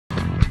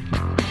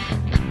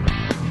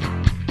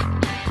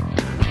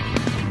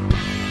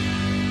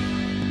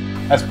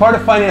As part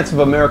of Finance of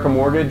America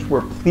Mortgage,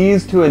 we're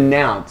pleased to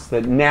announce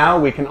that now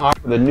we can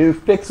offer the new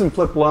fix and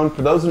flip loan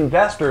for those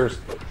investors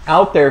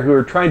out there who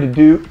are trying to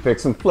do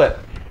fix and flip.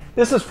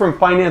 This is from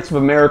Finance of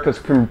America's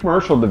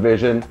commercial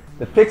division.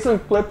 The fix and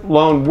flip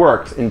loan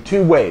works in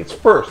two ways.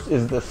 First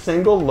is the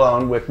single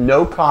loan with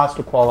no cost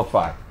to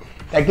qualify.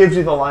 That gives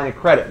you the line of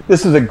credit.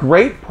 This is a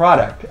great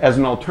product as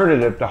an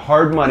alternative to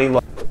hard money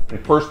loans,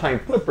 and first-time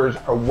flippers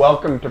are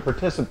welcome to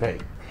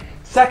participate.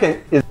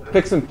 Second is the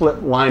fix and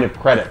flip line of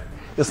credit.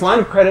 This line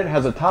of credit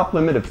has a top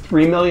limit of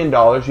 $3 million.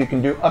 You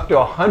can do up to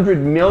 $100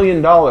 million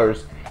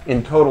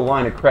in total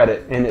line of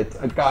credit, and it's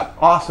got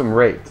awesome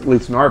rates. At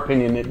least in our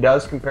opinion it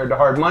does compared to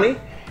hard money.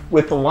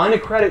 With the line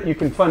of credit you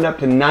can fund up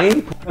to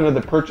 90% of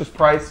the purchase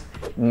price,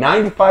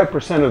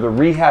 95% of the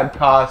rehab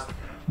cost.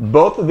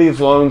 Both of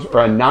these loans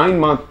are a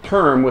 9-month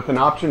term with an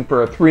option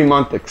for a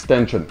 3-month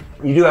extension.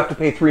 You do have to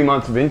pay 3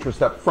 months of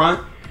interest up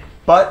front,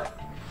 but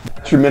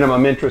that's your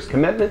minimum interest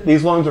commitment.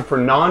 These loans are for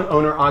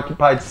non-owner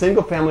occupied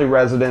single-family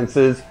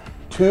residences,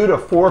 2 to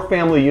 4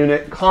 family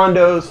unit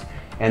condos,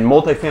 and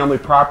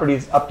multifamily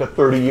properties up to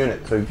 30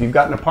 units. So if you've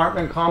got an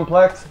apartment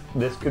complex,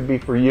 this could be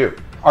for you.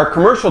 Our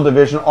commercial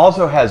division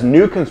also has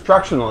new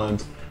construction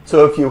loans.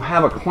 So if you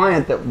have a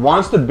client that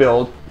wants to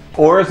build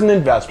or is an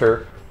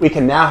investor, we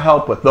can now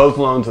help with those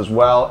loans as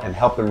well and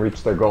help them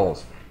reach their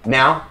goals.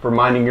 Now for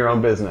minding your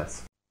own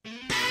business.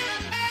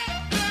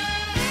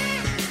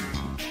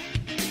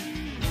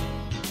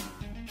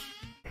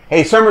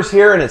 Hey, summer's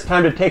here and it's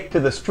time to take to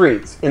the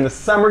streets. In the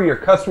summer, your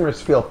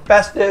customers feel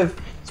festive,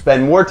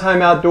 spend more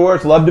time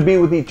outdoors, love to be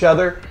with each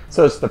other.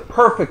 So it's the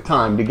perfect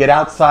time to get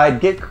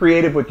outside, get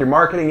creative with your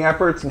marketing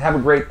efforts, and have a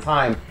great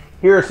time.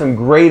 Here are some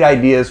great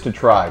ideas to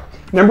try.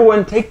 Number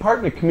one, take part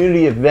in a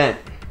community event.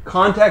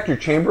 Contact your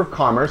Chamber of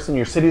Commerce and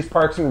your city's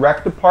Parks and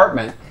Rec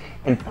department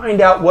and find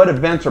out what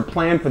events are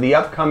planned for the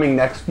upcoming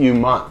next few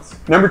months.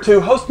 Number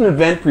two, host an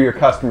event for your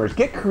customers.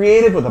 Get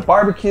creative with a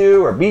barbecue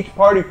or beach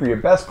party for your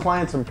best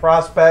clients and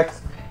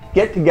prospects.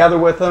 Get together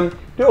with them.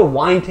 Do a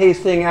wine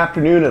tasting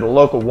afternoon at a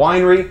local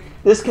winery.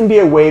 This can be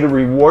a way to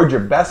reward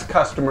your best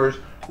customers,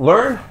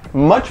 learn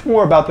much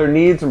more about their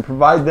needs, and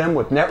provide them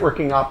with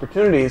networking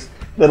opportunities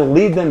that'll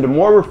lead them to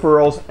more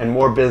referrals and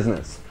more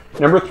business.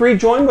 Number three,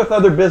 join with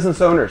other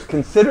business owners.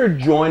 Consider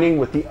joining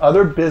with the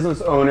other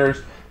business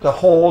owners to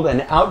hold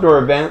an outdoor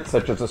event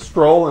such as a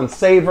stroll and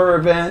savor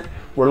event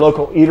where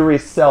local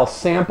eateries sell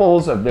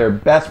samples of their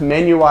best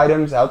menu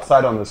items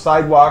outside on the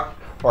sidewalk,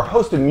 or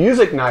host a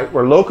music night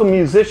where local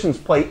musicians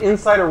play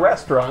inside a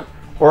restaurant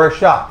or a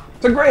shop.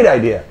 It's a great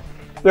idea.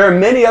 There are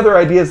many other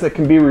ideas that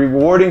can be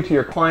rewarding to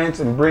your clients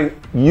and bring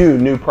you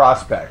new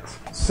prospects.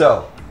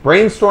 So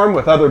brainstorm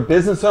with other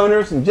business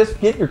owners and just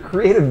get your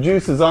creative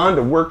juices on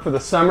to work for the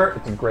summer.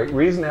 It's a great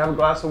reason to have a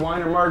glass of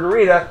wine or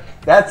margarita.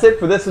 That's it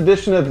for this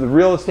edition of the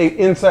Real Estate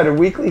Insider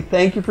Weekly.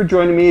 Thank you for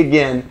joining me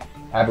again.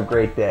 Have a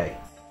great day.